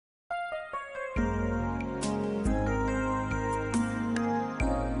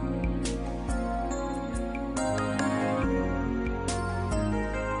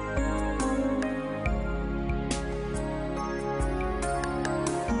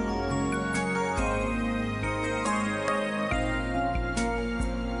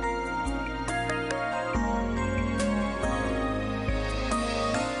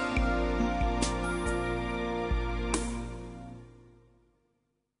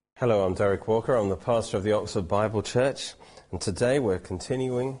Hello, I'm Derek Walker. I'm the pastor of the Oxford Bible Church, and today we're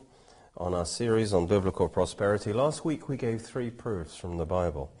continuing on our series on biblical prosperity. Last week we gave 3 proofs from the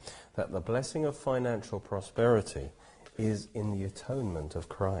Bible that the blessing of financial prosperity is in the atonement of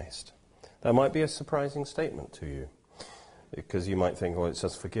Christ. That might be a surprising statement to you, because you might think, well, it's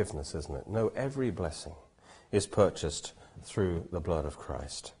just forgiveness, isn't it? No, every blessing is purchased through the blood of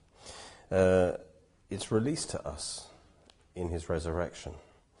Christ. It's released to us in his resurrection.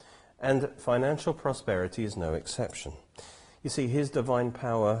 And financial prosperity is no exception. You see, his divine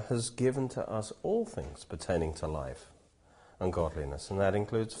power has given to us all things pertaining to life and godliness, and that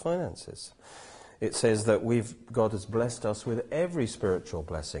includes finances. It says that God has blessed us with every spiritual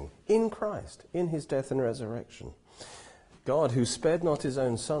blessing in Christ, in his death and resurrection. God, who spared not his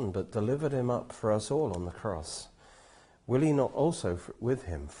own Son, but delivered him up for us all on the cross, will he not also with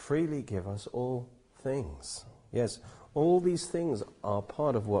him freely give us all things? Yes, all these things are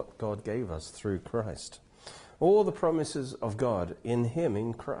part of what God gave us through Christ. All the promises of God in him,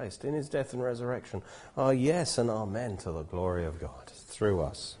 in Christ, in his death and resurrection, are yes and amen to the glory of God through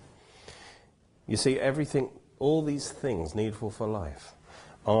us. You see, everything, all these things needful for life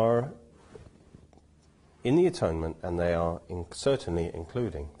are in the atonement, and they are certainly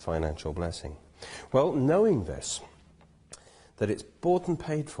including financial blessing. Well, knowing this, that it's bought and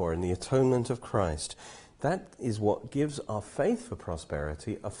paid for in the atonement of Christ, that is what gives our faith for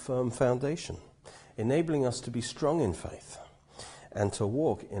prosperity a firm foundation, enabling us to be strong in faith and to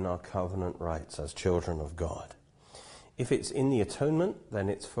walk in our covenant rights as children of God. If it's in the atonement, then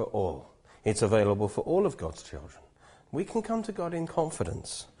it's for all. It's available for all of God's children. We can come to God in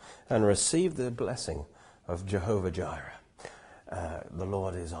confidence and receive the blessing of Jehovah Jireh. The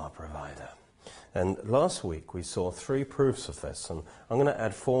Lord is our provider. And last week we saw 3 proofs of this, and I'm going to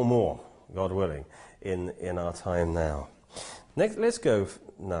add 4 more, God willing, in our time now. Next, let's go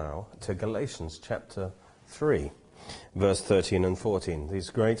now to Galatians chapter 3, verse 13 and 14. These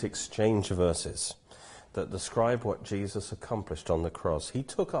great exchange verses that describe what Jesus accomplished on the cross. He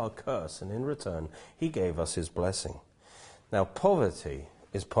took our curse, and in return, he gave us his blessing. Now, poverty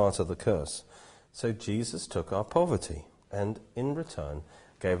is part of the curse. So Jesus took our poverty, and in return,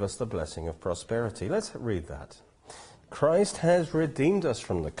 gave us the blessing of prosperity. Let's read that. Christ has redeemed us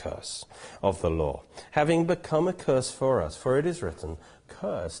from the curse of the law, having become a curse for us. For it is written,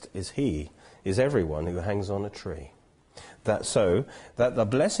 cursed is everyone who hangs on a tree. That the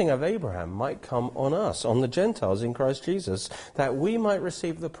blessing of Abraham might come on us, on the Gentiles in Christ Jesus, that we might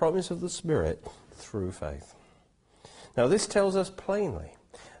receive the promise of the Spirit through faith. Now this tells us plainly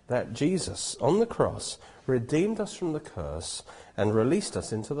that Jesus, on the cross, redeemed us from the curse and released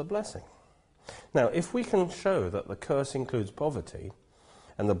us into the blessing. Now, if we can show that the curse includes poverty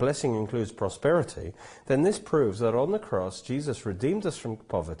and the blessing includes prosperity, then this proves that on the cross, Jesus redeemed us from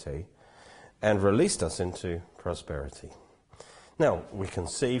poverty and released us into prosperity. Now, we can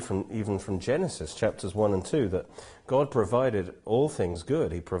see even from Genesis chapters 1 and 2 that God provided all things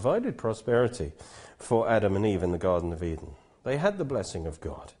good. He provided prosperity for Adam and Eve in the Garden of Eden. They had the blessing of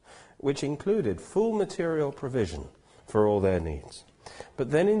God, which included full material provision for all their needs. But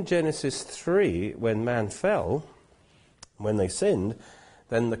then in Genesis 3, when man fell, when they sinned,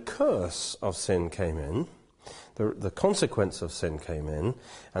 then the curse of sin came in, the consequence of sin came in,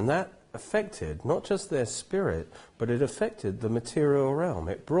 and that affected not just their spirit, but it affected the material realm.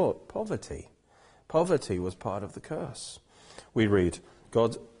 It brought poverty. Poverty was part of the curse. We read,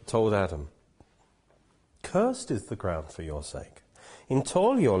 God told Adam, "Cursed is the ground for your sake. In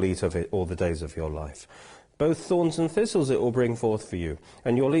toil you'll eat of it all the days of your life. Both thorns and thistles it will bring forth for you,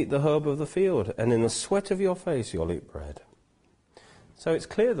 and you'll eat the herb of the field, and in the sweat of your face you'll eat bread." So it's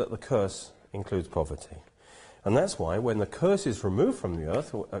clear that the curse includes poverty. And that's why when the curse is removed from the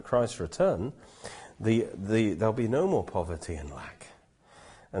earth at Christ's return, there'll be no more poverty and lack.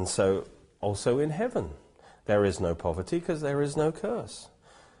 And so also in heaven there is no poverty because there is no curse.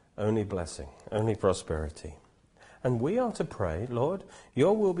 Only blessing, only prosperity. And we are to pray, Lord,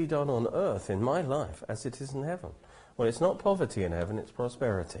 your will be done on earth in my life as it is in heaven. Well, it's not poverty in heaven, it's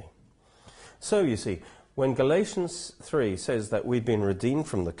prosperity. So, you see, when Galatians 3 says that we've been redeemed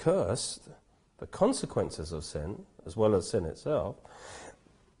from the curse, the consequences of sin, as well as sin itself,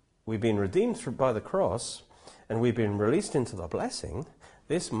 we've been redeemed by the cross, and we've been released into the blessing,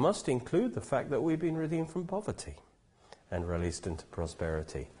 this must include the fact that we've been redeemed from poverty and released into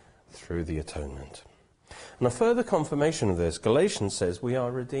prosperity through the atonement. And a further confirmation of this, Galatians says we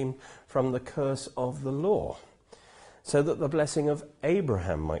are redeemed from the curse of the law, so that the blessing of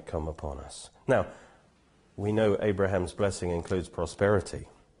Abraham might come upon us. Now, we know Abraham's blessing includes prosperity.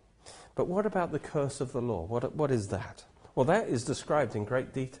 But what about the curse of the law? What is that? Well, that is described in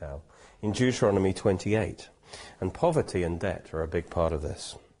great detail in Deuteronomy 28. And poverty and debt are a big part of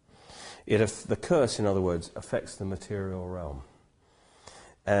this. The curse, in other words, affects the material realm.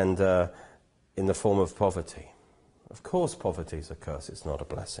 And in the form of poverty. Of course poverty is a curse, it's not a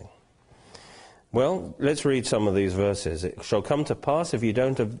blessing. Well, let's read some of these verses. It shall come to pass, if you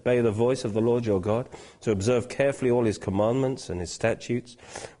don't obey the voice of the Lord your God, to observe carefully all his commandments and his statutes,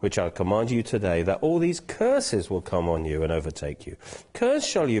 which I command you today, that all these curses will come on you and overtake you. Cursed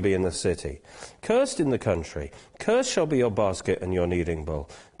shall you be in the city, cursed in the country. Cursed shall be your basket and your kneading bowl.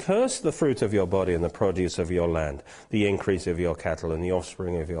 Cursed the fruit of your body and the produce of your land, the increase of your cattle and the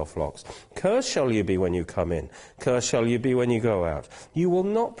offspring of your flocks. Cursed shall you be when you come in. Cursed shall you be when you go out. You will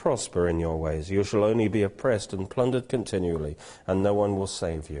not prosper in your ways. You shall only be oppressed and plundered continually, and no one will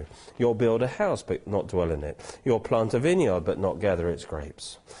save you. You'll build a house, but not dwell in it. You'll plant a vineyard, but not gather its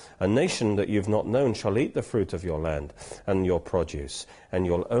grapes. A nation that you've not known shall eat the fruit of your land and your produce, and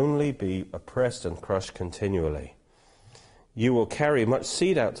you'll only be oppressed and crushed continually. You will carry much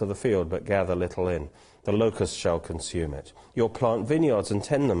seed out to the field, but gather little in. The locust shall consume it. You'll plant vineyards and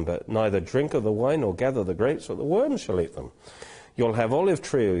tend them, but neither drink of the wine nor gather the grapes, for the worms shall eat them. You'll have olive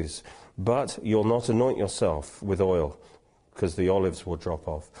trees, but you'll not anoint yourself with oil, because the olives will drop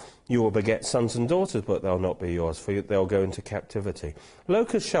off. You will beget sons and daughters, but they'll not be yours, for they'll go into captivity.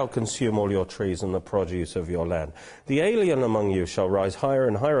 Locusts shall consume all your trees and the produce of your land. The alien among you shall rise higher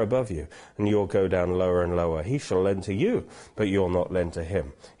and higher above you, and you'll go down lower and lower. He shall lend to you, but you'll not lend to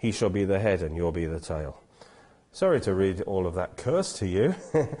him. He shall be the head, and you'll be the tail. Sorry to read all of that curse to you,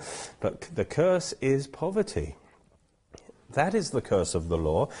 but the curse is poverty. That is the curse of the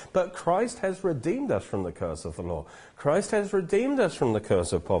law, but Christ has redeemed us from the curse of the law. Christ has redeemed us from the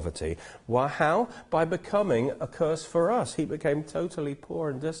curse of poverty. Why, how? By becoming a curse for us. He became totally poor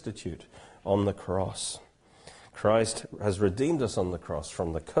and destitute on the cross. Christ has redeemed us on the cross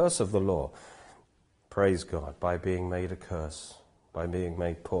from the curse of the law. Praise God, by being made a curse, by being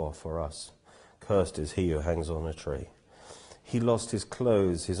made poor for us. Cursed is he who hangs on a tree. He lost his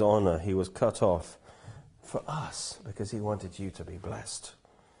clothes, his honor, he was cut off. For us, because he wanted you to be blessed.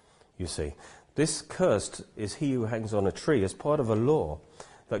 You see, this cursed is he who hangs on a tree as part of a law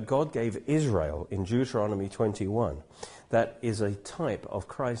that God gave Israel in Deuteronomy 21. That is a type of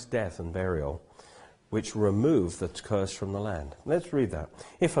Christ's death and burial, which removed the curse from the land. Let's read that.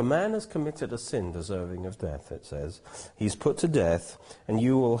 If a man has committed a sin deserving of death, it says, he's put to death, and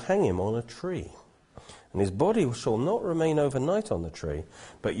you will hang him on a tree. And his body shall not remain overnight on the tree,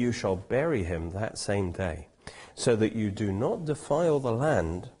 but you shall bury him that same day, so that you do not defile the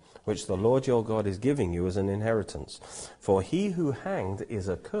land which the Lord your God is giving you as an inheritance. For he who hanged is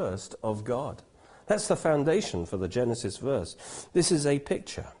accursed of God. That's the foundation for the Genesis verse. This is a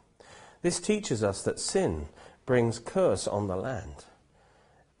picture. This teaches us that sin brings curse on the land,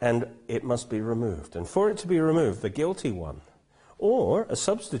 and it must be removed. And for it to be removed, the guilty one, or a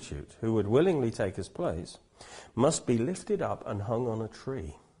substitute who would willingly take his place, must be lifted up and hung on a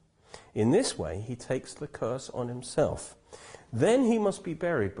tree. In this way, he takes the curse on himself. Then he must be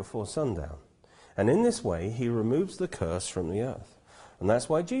buried before sundown. And in this way, he removes the curse from the earth. And that's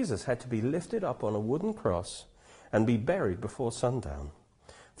why Jesus had to be lifted up on a wooden cross and be buried before sundown.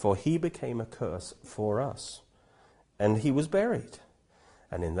 For he became a curse for us. And he was buried.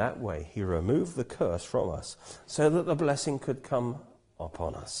 And in that way, he removed the curse from us so that the blessing could come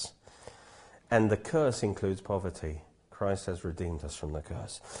upon us. And the curse includes poverty. Christ has redeemed us from the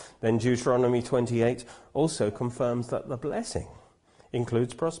curse. Then Deuteronomy 28 also confirms that the blessing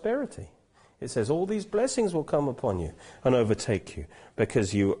includes prosperity. It says, all these blessings will come upon you and overtake you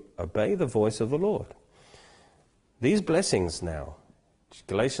because you obey the voice of the Lord. These blessings now,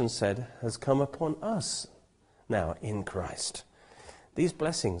 Galatians said, has come upon us now in Christ. These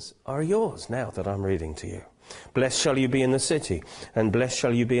blessings are yours now that I'm reading to you. Blessed shall you be in the city, and blessed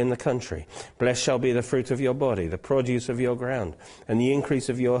shall you be in the country. Blessed shall be the fruit of your body, the produce of your ground, and the increase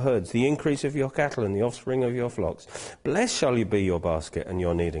of your herds, the increase of your cattle, and the offspring of your flocks. Blessed shall you be your basket and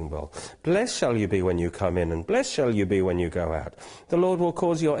your kneading bowl. Blessed shall you be when you come in, and blessed shall you be when you go out. The Lord will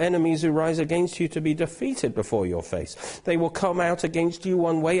cause your enemies who rise against you to be defeated before your face. They will come out against you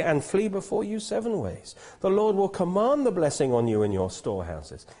one way and flee before you 7 ways. The Lord will command the blessing on you in your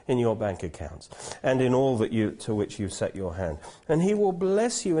storehouses, in your bank accounts, and in all that to which you set your hand. And he will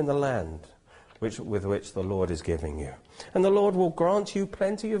bless you in the land with which the Lord is giving you. And the Lord will grant you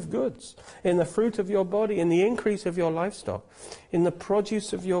plenty of goods, in the fruit of your body, in the increase of your livestock, in the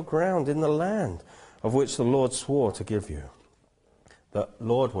produce of your ground, in the land of which the Lord swore to give you. The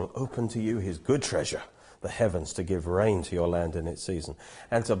Lord will open to you his good treasure, the heavens to give rain to your land in its season,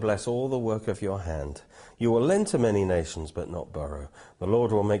 and to bless all the work of your hand. You will lend to many nations, but not borrow. The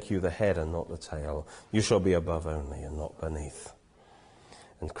Lord will make you the head and not the tail. You shall be above only and not beneath.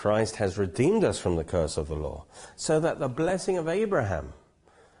 And Christ has redeemed us from the curse of the law, so that the blessing of Abraham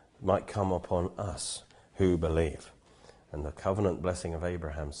might come upon us who believe. And the covenant blessing of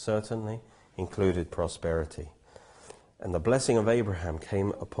Abraham certainly included prosperity. And the blessing of Abraham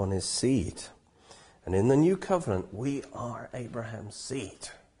came upon his seed. And in the new covenant, we are Abraham's seed.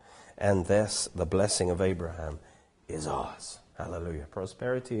 And thus the blessing of Abraham is ours. Hallelujah.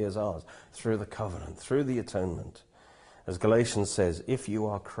 Prosperity is ours through the covenant, through the atonement. As Galatians says, if you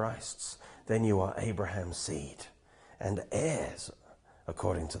are Christ's, then you are Abraham's seed and heirs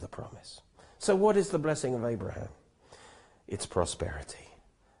according to the promise. So what is the blessing of Abraham? It's prosperity.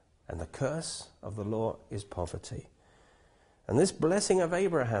 And the curse of the law is poverty. And this blessing of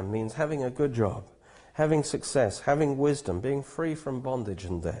Abraham means having a good job, having success, having wisdom, being free from bondage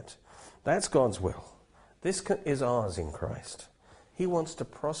and debt. That's God's will. This is ours in Christ. He wants to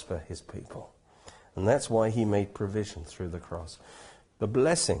prosper his people. And that's why he made provision through the cross. The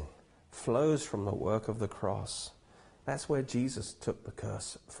blessing flows from the work of the cross. That's where Jesus took the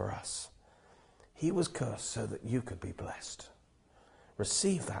curse for us. He was cursed so that you could be blessed.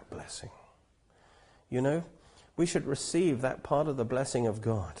 Receive that blessing. You know, we should receive that part of the blessing of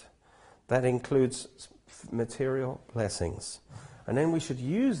God. That includes material blessings. And then we should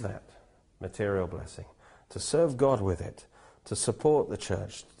use that material blessing to serve God with it, to support the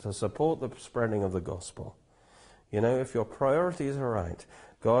church, to support the spreading of the gospel. You know, if your priorities are right,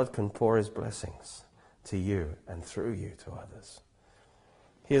 God can pour his blessings to you and through you to others.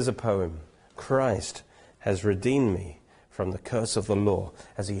 Here's a poem. Christ has redeemed me from the curse of the law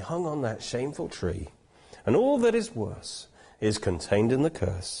as he hung on that shameful tree. And all that is worse is contained in the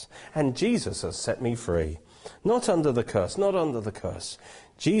curse. And Jesus has set me free. Not under the curse, not under the curse.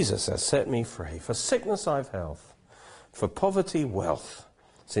 Jesus has set me free. For sickness I've health. For poverty wealth.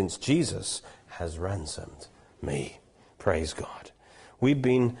 Since Jesus has ransomed me. Praise God. We've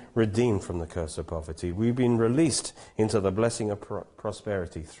been redeemed from the curse of poverty. We've been released into the blessing of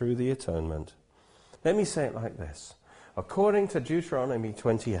prosperity through the atonement. Let me say it like this. According to Deuteronomy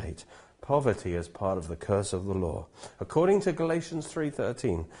 28, poverty is part of the curse of the law. According to Galatians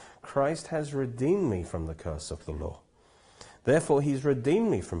 3:13, Christ has redeemed me from the curse of the law. Therefore, he's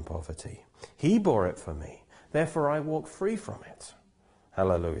redeemed me from poverty. He bore it for me. Therefore, I walk free from it.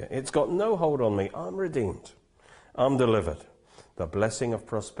 Hallelujah. It's got no hold on me. I'm redeemed. I'm delivered. The blessing of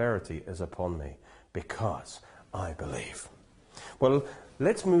prosperity is upon me because I believe. Well,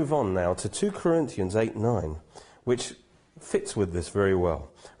 let's move on now to 2 Corinthians 8:9, which fits with this very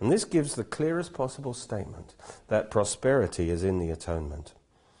well. And this gives the clearest possible statement that prosperity is in the atonement.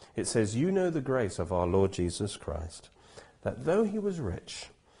 It says, you know the grace of our Lord Jesus Christ, that though he was rich,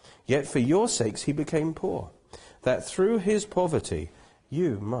 yet for your sakes he became poor, that through his poverty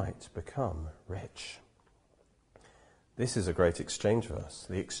you might become rich. This is a great exchange verse,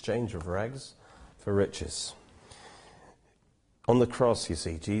 the exchange of rags for riches. On the cross, you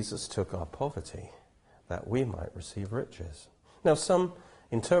see, Jesus took our poverty that we might receive riches. Now, some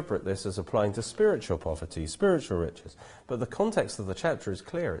interpret this as applying to spiritual poverty, spiritual riches. But the context of the chapter is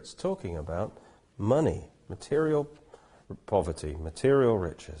clear. It's talking about money, material poverty, material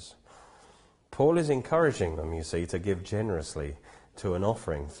riches. Paul is encouraging them, you see, to give generously to an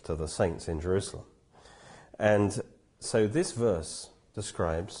offering to the saints in Jerusalem. And so this verse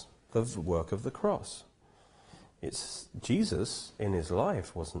describes the work of the cross. It's Jesus in his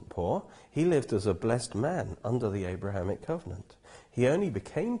life wasn't poor. He lived as a blessed man under the Abrahamic covenant. He only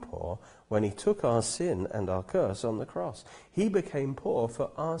became poor when he took our sin and our curse on the cross. He became poor for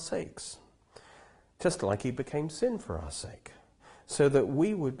our sakes, just like he became sin for our sake, so that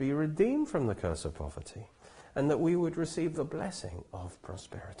we would be redeemed from the curse of poverty and that we would receive the blessing of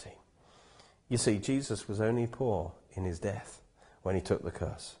prosperity. You see, Jesus was only poor in his death when he took the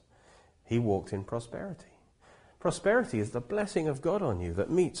curse. He walked in prosperity. Prosperity is the blessing of God on you that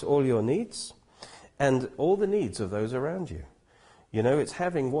meets all your needs and all the needs of those around you. You know, it's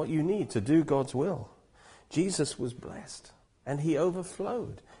having what you need to do God's will. Jesus was blessed and he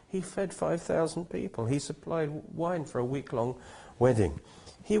overflowed. He fed 5,000 people. He supplied wine for a week-long wedding.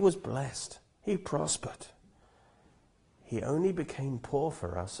 He was blessed. He prospered. He only became poor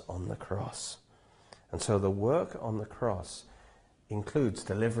for us on the cross. And so the work on the cross includes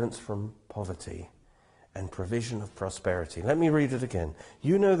deliverance from poverty and provision of prosperity. Let me read it again.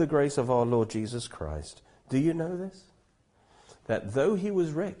 You know the grace of our Lord Jesus Christ. Do you know this? That though he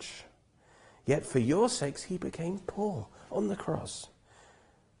was rich, yet for your sakes he became poor on the cross,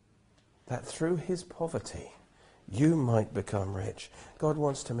 that through his poverty you might become rich. God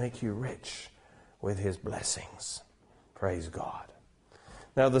wants to make you rich with his blessings. Praise God.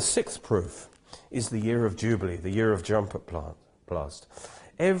 Now the sixth proof is the year of Jubilee, the year of trumpet blast.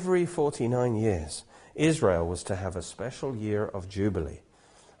 Every 49 years, Israel was to have a special year of Jubilee,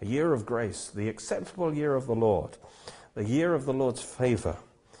 a year of grace, the acceptable year of the Lord, the year of the Lord's favor.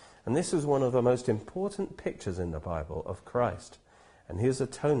 And this is one of the most important pictures in the Bible of Christ and his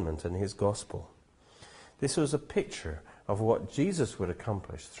atonement and his gospel. This was a picture of what Jesus would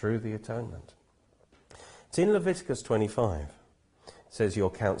accomplish through the atonement. It's in Leviticus 25. It says you'll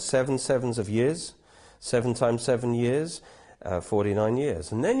count 7 sevens of years, 7 times 7 years, 49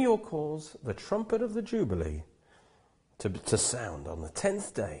 years. And then you'll cause the trumpet of the Jubilee to sound on the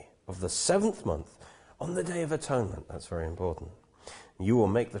 10th day of the 7th month, on the Day of Atonement. That's very important. You will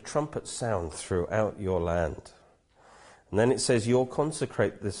make the trumpet sound throughout your land. And then it says you'll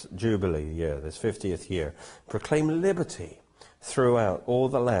consecrate this Jubilee year, this 50th year, proclaim liberty throughout all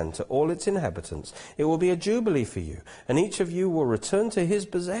the land to all its inhabitants. It will be a Jubilee for you, and each of you will return to his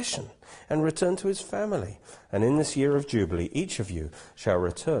possession and return to his family. And in this year of Jubilee, each of you shall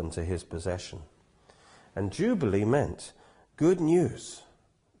return to his possession. And Jubilee meant good news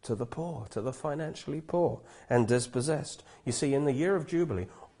to the poor, to the financially poor and dispossessed. You see, in the year of Jubilee,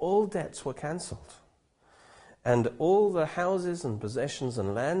 all debts were cancelled. And all the houses and possessions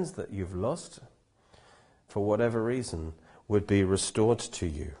and lands that you've lost, for whatever reason, would be restored to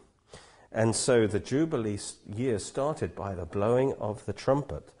you. And so the Jubilee year started by the blowing of the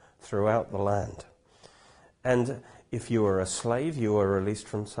trumpet throughout the land. And if you were a slave, you were released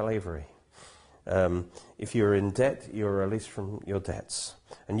from slavery. If you were in debt, you were released from your debts.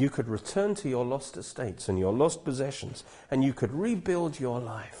 And you could return to your lost estates and your lost possessions, and you could rebuild your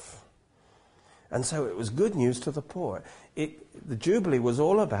life. And so it was good news to the poor. The Jubilee was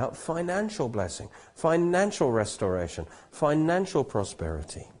all about financial blessing, financial restoration, financial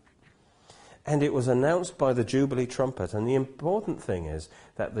prosperity. And it was announced by the Jubilee trumpet. And the important thing is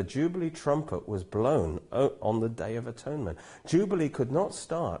that the Jubilee trumpet was blown on the Day of Atonement. Jubilee could not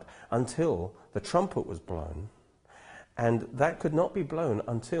start until the trumpet was blown. And that could not be blown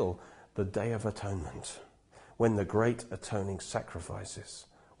until the Day of Atonement, when the great atoning sacrifices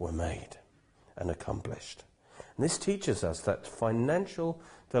were made and accomplished. And this teaches us that financial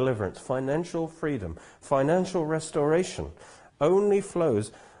deliverance, financial freedom, financial restoration only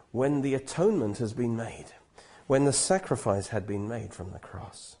flows when the atonement has been made, when the sacrifice had been made from the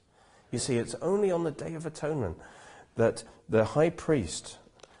cross. You see, it's only on the Day of Atonement that the high priest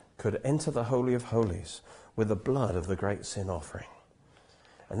could enter the Holy of Holies with the blood of the great sin offering.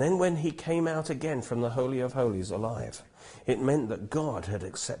 And then when he came out again from the Holy of Holies alive, it meant that God had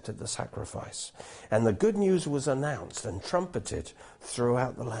accepted the sacrifice. And the good news was announced and trumpeted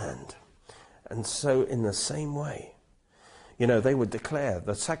throughout the land. And so in the same way, they would declare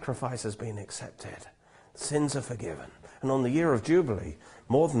the sacrifice has been accepted. Sins are forgiven. And on the year of Jubilee,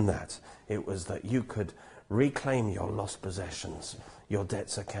 more than that, it was that you could reclaim your lost possessions. Your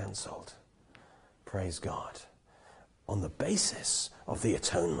debts are cancelled. Praise God. On the basis of the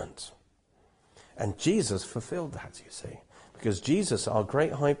atonement. And Jesus fulfilled that, you see. Because Jesus, our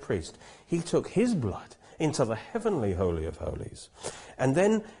great high priest, he took his blood into the heavenly Holy of Holies. And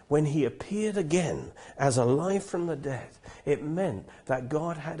then when he appeared again as alive from the dead, it meant that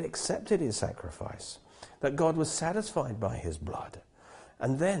God had accepted his sacrifice, that God was satisfied by his blood.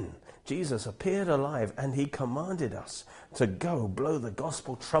 And then Jesus appeared alive and he commanded us to go blow the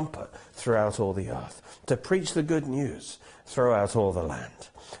gospel trumpet throughout all the earth, to preach the good news throughout all the land.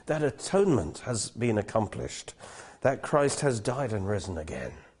 That atonement has been accomplished, that Christ has died and risen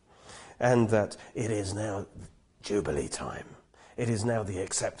again, and that it is now Jubilee time. It is now the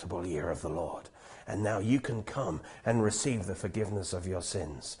acceptable year of the Lord. And now you can come and receive the forgiveness of your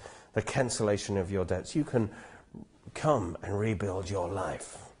sins, the cancellation of your debts. You can come and rebuild your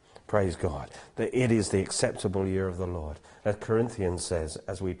life. Praise God. That it is the acceptable year of the Lord. As Corinthians says,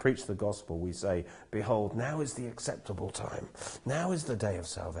 as we preach the gospel, we say, behold, now is the acceptable time. Now is the day of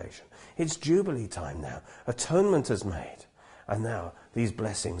salvation. It's Jubilee time now. Atonement is made. And now these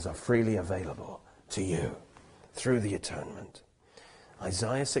blessings are freely available to you through the atonement.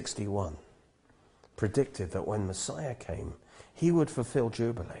 Isaiah 61 predicted that when Messiah came, he would fulfill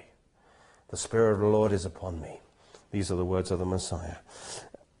Jubilee. The Spirit of the Lord is upon me. These are the words of the Messiah.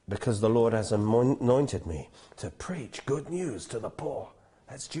 Because the Lord has anointed me to preach good news to the poor.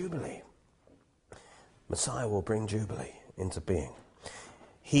 That's Jubilee. Messiah will bring Jubilee into being.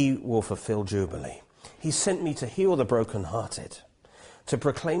 He will fulfill Jubilee. He sent me to heal the brokenhearted, to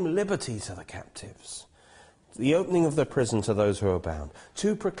proclaim liberty to the captives, the opening of the prison to those who are bound,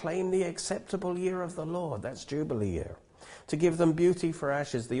 to proclaim the acceptable year of the Lord, that's Jubilee year, to give them beauty for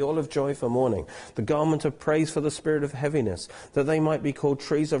ashes, the oil of joy for mourning, the garment of praise for the spirit of heaviness, that they might be called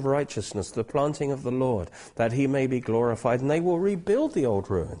trees of righteousness, the planting of the Lord, that he may be glorified. And they will rebuild the old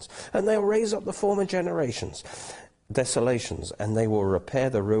ruins, and they'll raise up the former desolations, and they will repair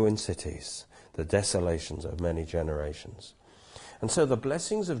the ruined cities, the desolations of many generations. And so the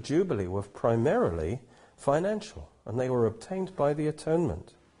blessings of Jubilee were primarily financial, and they were obtained by the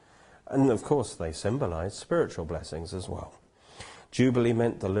atonement. And of course they symbolized spiritual blessings as well. Jubilee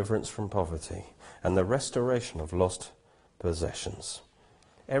meant deliverance from poverty and the restoration of lost possessions.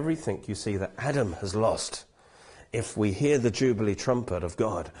 Everything you see that Adam has lost, if we hear the Jubilee trumpet of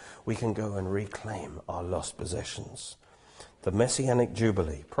God, we can go and reclaim our lost possessions. The Messianic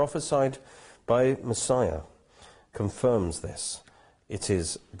Jubilee, prophesied by Messiah, confirms this. It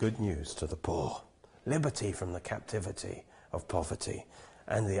is good news to the poor. Liberty from the captivity of poverty,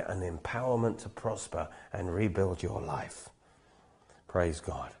 and an empowerment to prosper and rebuild your life. Praise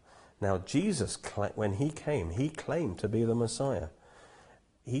God. Now Jesus, when he came, he claimed to be the Messiah.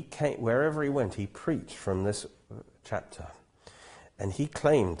 He came, wherever he went, he preached from this chapter. And he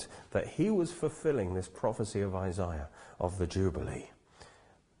claimed that he was fulfilling this prophecy of Isaiah of the Jubilee.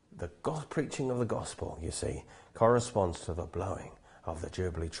 The preaching of the gospel, you see, corresponds to the blowing of the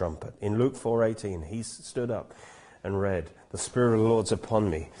Jubilee trumpet. In Luke 4:18, he stood up and read, "The Spirit of the Lord's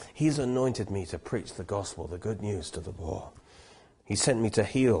upon me. He's anointed me to preach the gospel, the good news to the poor. He sent me to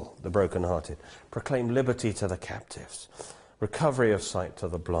heal the brokenhearted, proclaim liberty to the captives, recovery of sight to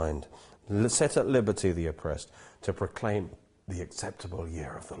the blind, set at liberty the oppressed, to proclaim the acceptable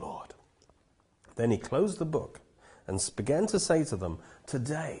year of the Lord." Then he closed the book and began to say to them,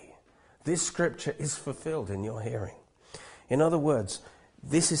 "Today, this scripture is fulfilled in your hearing." In other words,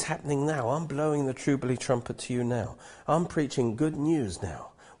 this is happening now. I'm blowing the Jubilee trumpet to you now. I'm preaching good news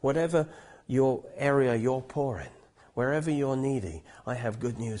now. Whatever your area you're poor in, wherever you're needy, I have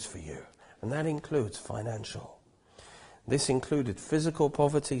good news for you. And that includes financial. This included physical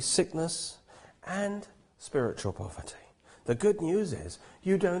poverty, sickness, and spiritual poverty. The good news is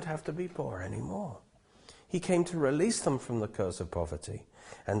you don't have to be poor anymore. He came to release them from the curse of poverty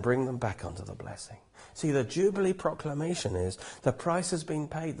and bring them back onto the blessing. See, the Jubilee proclamation is the price has been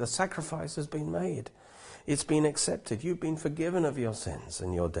paid, the sacrifice has been made. It's been accepted. You've been forgiven of your sins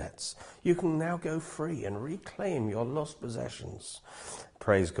and your debts. You can now go free and reclaim your lost possessions.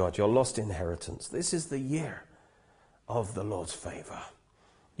 Praise God, your lost inheritance. This is the year of the Lord's favor.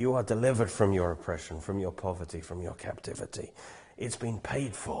 You are delivered from your oppression, from your poverty, from your captivity. It's been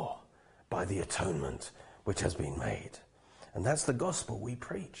paid for by the atonement which has been made. And that's the gospel we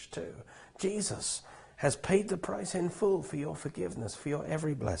preach too. Jesus has paid the price in full for your forgiveness, for your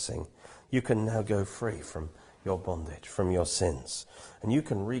every blessing. You can now go free from your bondage, from your sins, and you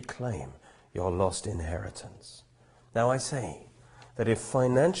can reclaim your lost inheritance. Now I say that if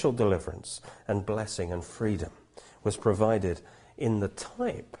financial deliverance and blessing and freedom was provided in the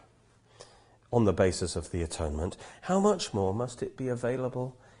type on the basis of the atonement, how much more must it be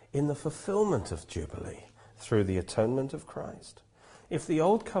available in the fulfillment of Jubilee through the atonement of Christ? If the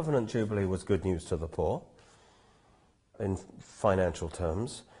old covenant Jubilee was good news to the poor, in financial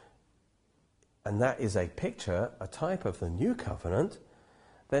terms, and that is a picture, a type of the new covenant,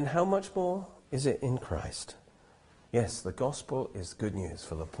 then how much more is it in Christ? Yes, the gospel is good news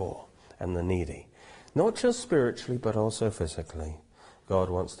for the poor and the needy. Not just spiritually, but also physically. God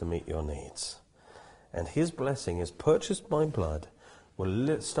wants to meet your needs. And his blessing is purchased by blood,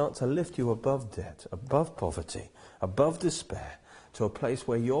 will start to lift you above debt, above poverty, above despair, to a place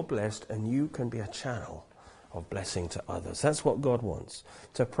where you're blessed and you can be a channel of blessing to others. That's what God wants,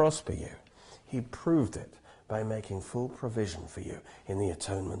 to prosper you. He proved it by making full provision for you in the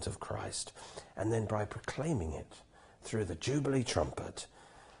atonement of Christ, and then by proclaiming it through the Jubilee trumpet.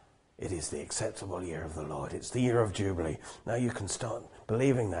 It is the acceptable year of the Lord. It's the year of Jubilee. Now you can start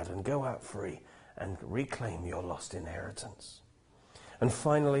believing that and go out free and reclaim your lost inheritance. And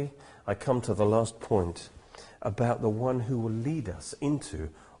finally, I come to the last point about the one who will lead us into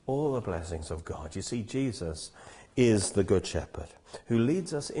all the blessings of God. You see, Jesus is the Good Shepherd who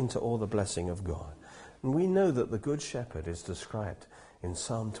leads us into all the blessing of God. And we know that the Good Shepherd is described in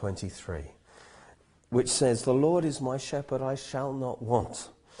Psalm 23, which says, "The Lord is my shepherd, I shall not want.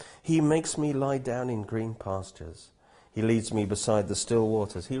 He makes me lie down in green pastures. He leads me beside the still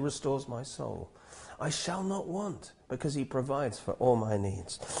waters. He restores my soul. I shall not want, because he provides for all my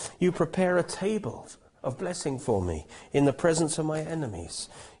needs. You prepare a table of blessing for me in the presence of my enemies.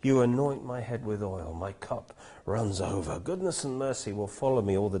 You anoint my head with oil. My cup runs over. Goodness and mercy will follow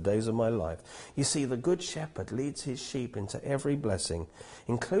me all the days of my life. You see, the good shepherd leads his sheep into every blessing,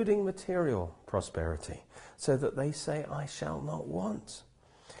 including material prosperity, so that they say, I shall not want.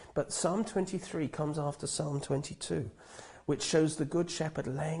 But Psalm 23 comes after Psalm 22, which shows the good shepherd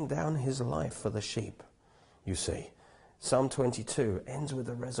laying down his life for the sheep. You see, Psalm 22 ends with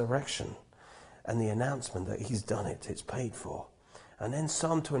the resurrection and the announcement that he's done it, it's paid for. And then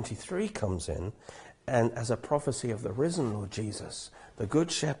Psalm 23 comes in, and as a prophecy of the risen Lord Jesus, the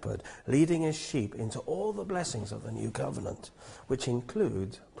good shepherd leading his sheep into all the blessings of the new covenant, which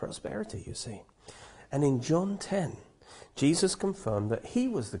include prosperity, you see. And in John 10, Jesus confirmed that he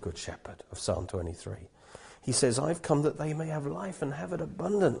was the good shepherd of Psalm 23. He says, I've come that they may have life and have it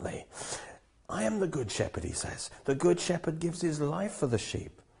abundantly. I am the good shepherd, he says. The good shepherd gives his life for the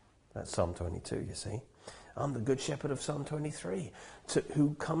sheep. That's Psalm 22, you see. I'm the good shepherd of Psalm 23,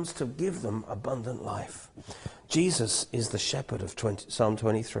 who comes to give them abundant life. Jesus is the shepherd of Psalm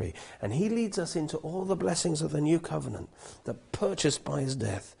 23, and he leads us into all the blessings of the new covenant that purchased by his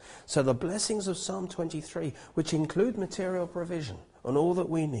death. So the blessings of Psalm 23, which include material provision and all that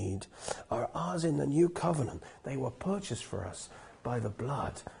we need, are ours in the new covenant. They were purchased for us by the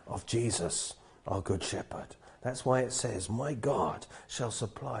blood of Jesus, our good shepherd. That's why it says, my God shall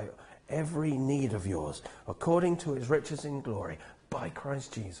supply every need of yours according to his riches in glory by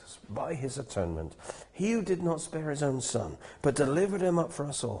Christ Jesus, by his atonement. He who did not spare his own son, but delivered him up for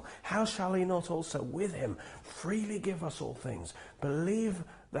us all, how shall he not also with him freely give us all things? Believe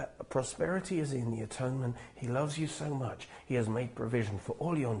that prosperity is in the atonement. He loves you so much. He has made provision for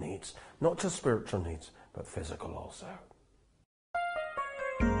all your needs, not just spiritual needs, but physical also.